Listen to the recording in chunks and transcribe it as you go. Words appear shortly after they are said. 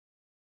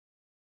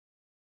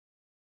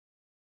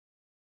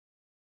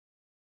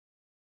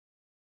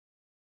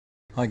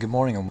Hi, good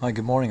morning, and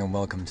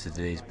welcome to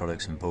today's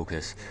Products in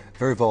Focus.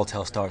 Very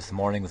volatile start to the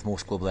morning, with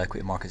most global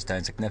equity markets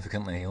down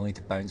significantly, only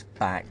to bounce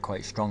back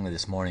quite strongly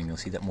this morning. You'll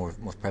see that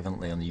most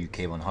prevalently on the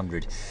UK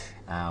 100.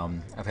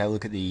 If I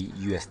look at the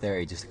US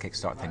 30 just to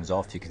kickstart things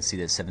off, you can see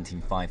that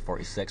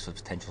 17,546 was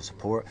potential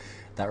support.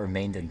 That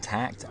remained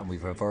intact, and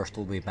we've reversed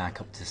all the way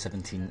back up to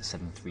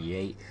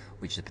 17,738,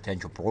 which is a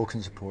potential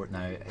broken support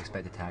now,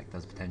 expected to act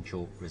as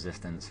potential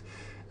resistance.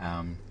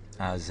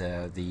 As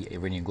the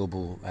Iranian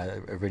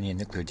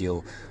nuclear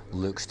deal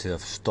looks to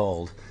have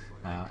stalled.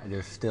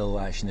 They're still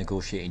actually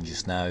negotiating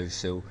just now,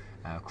 so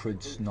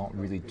crude's not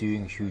really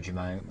doing a huge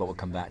amount, but we'll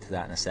come back to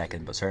that in a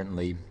second. But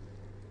certainly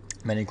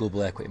many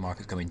global equity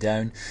markets coming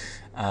down.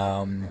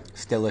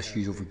 Still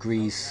issues over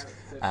Greece,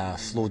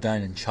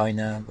 slowdown in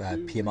China.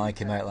 PMI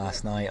came out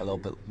last night, a little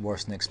bit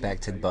worse than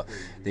expected, but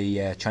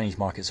the Chinese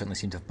market certainly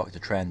seem to have bucked the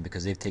trend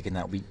because they've taken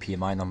that weak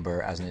PMI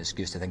number as an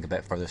excuse to think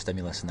about further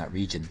stimulus in that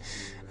region.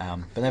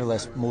 But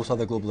nevertheless, most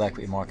other global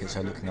equity markets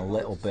are looking a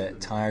little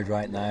bit tired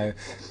right now.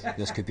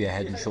 This could be a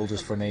head and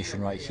shoulders formation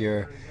right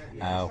here,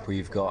 where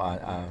you've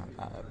got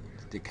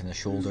the kind of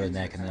shoulder and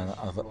neck and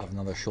of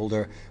another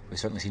shoulder. We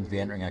certainly seem to be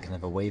entering a kind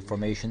of a wave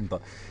formation,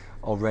 but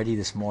already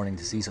this morning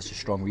to see such a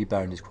strong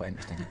rebound is quite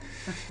interesting.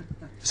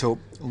 So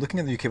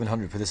looking at the UK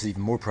 100, where this is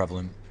even more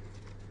prevalent,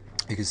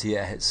 you can see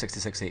it hit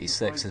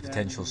 66.86 as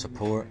potential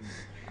support,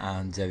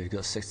 and we've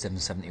got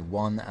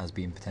 67.71 as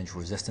being potential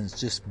resistance.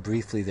 Just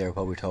briefly there,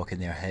 while we're talking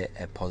there, hit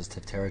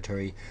positive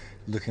territory,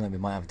 looking like we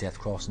might have death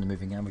crossing the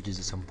moving averages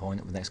at some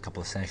point over the next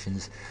couple of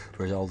sessions,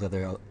 whereas all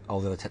the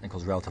other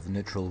technicals relatively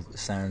neutral,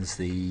 sans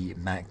the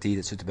MACD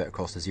that's just about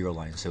across the zero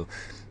line. So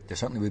there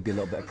certainly would be a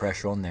little bit of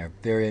pressure on there.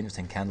 Very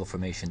interesting candle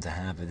formation to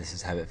have, and this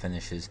is how it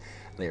finishes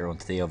later on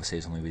today. Obviously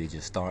it's only really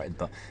just started,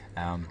 but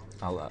a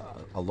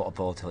lot of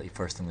volatility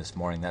first thing this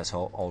morning. That's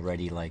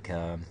already like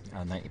a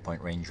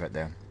 90-point range right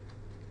there.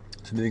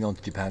 So moving on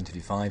to Japan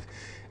 225,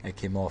 it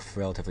came off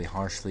relatively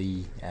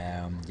harshly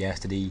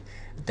yesterday,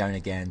 down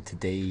again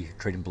today,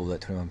 trading below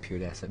that 21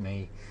 period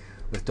SMA,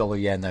 with dollar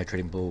yen now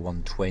trading below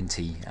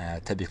 120.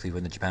 Typically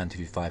when the Japan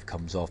 225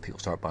 comes off, people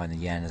start buying the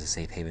yen as a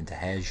safe haven to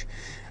hedge,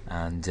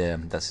 and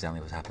that's exactly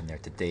what's happened there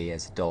today,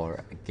 as the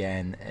dollar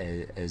again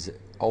is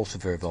also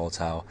very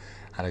volatile.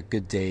 Had a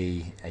good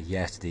day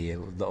yesterday, a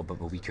little bit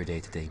of a weaker day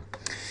today.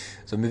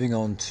 So moving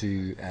on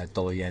to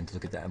dollar yen to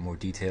look at that in more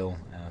detail.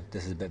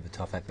 This is a bit of a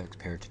tough FX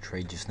pair to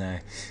trade just now,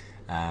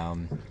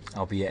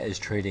 albeit it is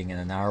trading in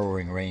a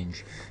narrowing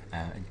range.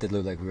 It did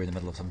look like we were in the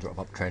middle of some sort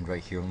of uptrend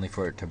right here, only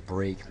for it to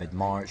break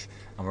mid-March,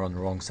 and we're on the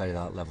wrong side of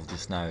that level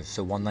just now.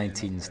 So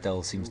 119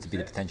 still seems to be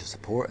the potential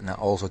support, and that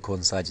also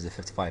coincides with the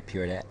 55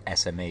 period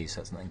SMA,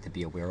 so that's nothing to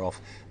be aware of.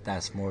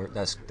 That's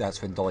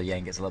when dollar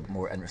yen gets a little bit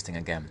more interesting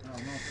again.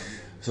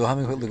 So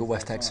having a quick look at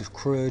West Texas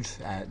crude,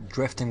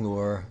 drifting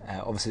lower.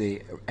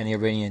 Obviously, any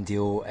Iranian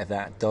deal, if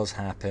that does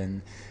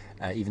happen,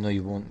 even though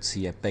you won't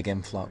see a big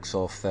influx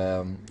of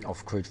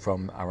crude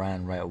from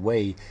Iran right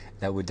away,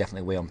 that would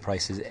definitely weigh on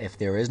prices. If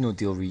there is no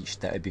deal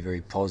reached, that would be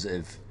very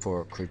positive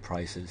for crude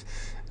prices.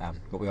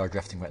 But we are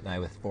drifting right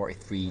now with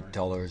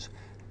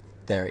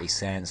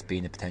 $43.30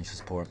 being a potential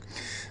support.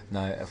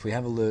 Now, if we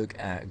have a look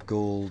at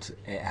gold,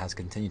 it has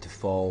continued to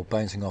fall,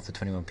 bouncing off the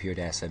 21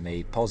 period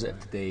SMA. Positive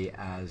today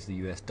as the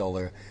US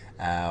dollar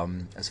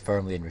is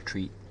firmly in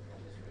retreat,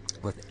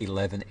 with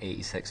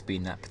 11.86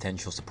 being that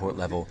potential support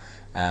level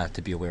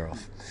to be aware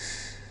of.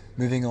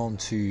 Moving on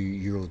to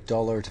euro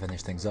dollar to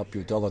finish things up.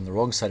 Euro dollar on the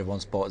wrong side of one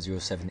spot,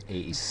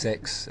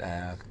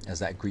 0.786, as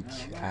that Greek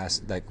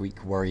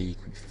worry,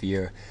 Greek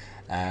fear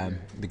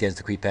begins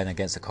to creep in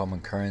against the common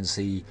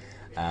currency.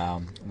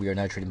 We are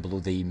now trading below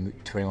the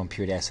 21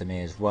 period SMA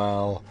as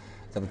well.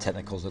 The other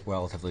technicals look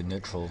relatively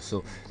neutral.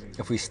 So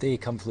if we stay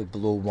comfortably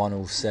below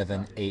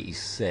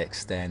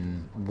 107.86,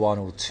 then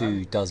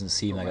 102 doesn't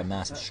seem like a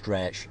massive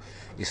stretch,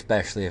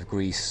 especially if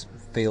Greece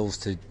fails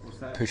to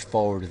push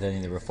forward with any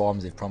of the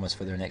reforms they've promised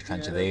for their next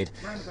tranche of aid.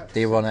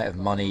 They run out of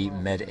money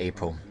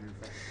mid-April.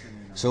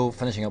 So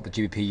finishing up with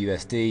GBP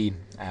USD,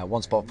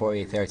 one spot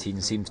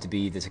 48.13 seems to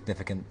be the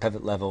significant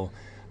pivot level.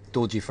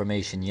 Doji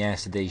formation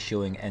yesterday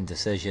showing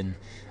indecision,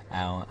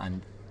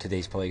 and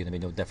today's probably going to be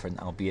no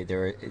different, albeit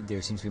there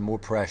seems to be more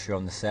pressure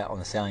on the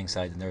selling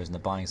side than there is on the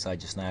buying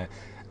side just now,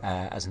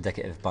 as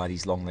indicative by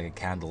these long-legged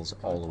candles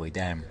all the way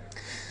down.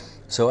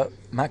 So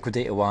macro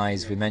data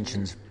wise, we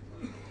mentioned,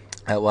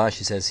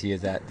 Ashley says here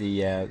that the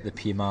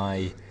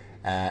PMI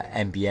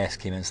MBS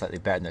came in slightly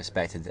better than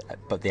expected,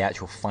 but the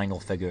actual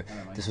final figure,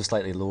 this was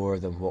slightly lower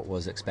than what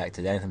was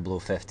expected. Anything below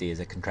 50 is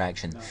a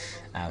contraction,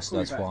 so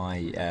that's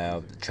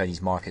why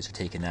Chinese markets are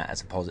taking that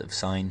as a positive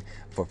sign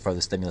for further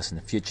stimulus in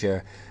the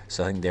future.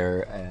 So I think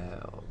the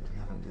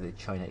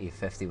China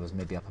A50 was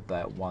maybe up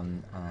about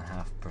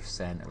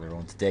 1.5% earlier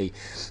on today,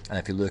 and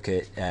if you look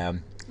at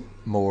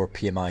more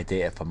PMI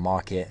data for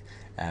market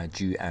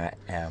due at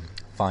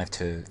 5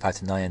 to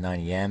 9 and 9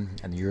 a.m.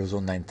 and the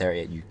Eurozone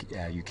 9:30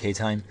 at UK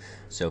time.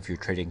 So if you're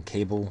trading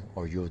cable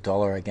or euro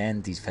dollar,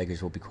 again, these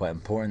figures will be quite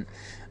important.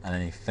 And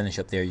then if you finish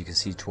up there, you can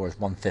see towards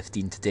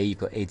 1:15 today, you've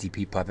got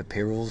ADP private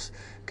payrolls.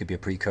 Could be a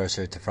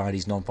precursor to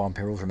Friday's non-farm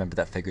payrolls. Remember,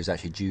 that figure is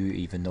actually due,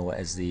 even though it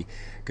is the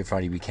Good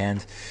Friday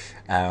weekend.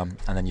 And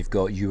then you've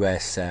got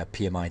US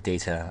PMI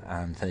data,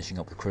 and finishing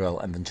up with crude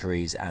oil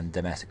inventories and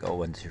domestic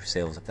oil industry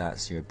sales, if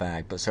that's your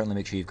bag. But certainly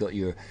make sure you've got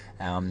your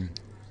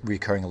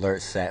recurring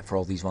alerts set for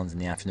all these ones in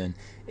the afternoon.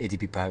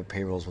 ADP private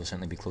payrolls will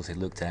certainly be closely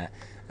looked at.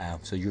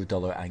 So euro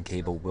dollar and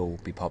cable will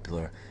be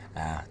popular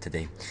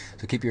today.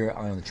 So keep your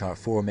eye on the chart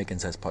for Make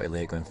Insights Party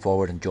Late going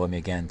forward, and join me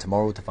again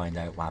tomorrow to find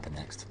out what happened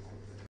next.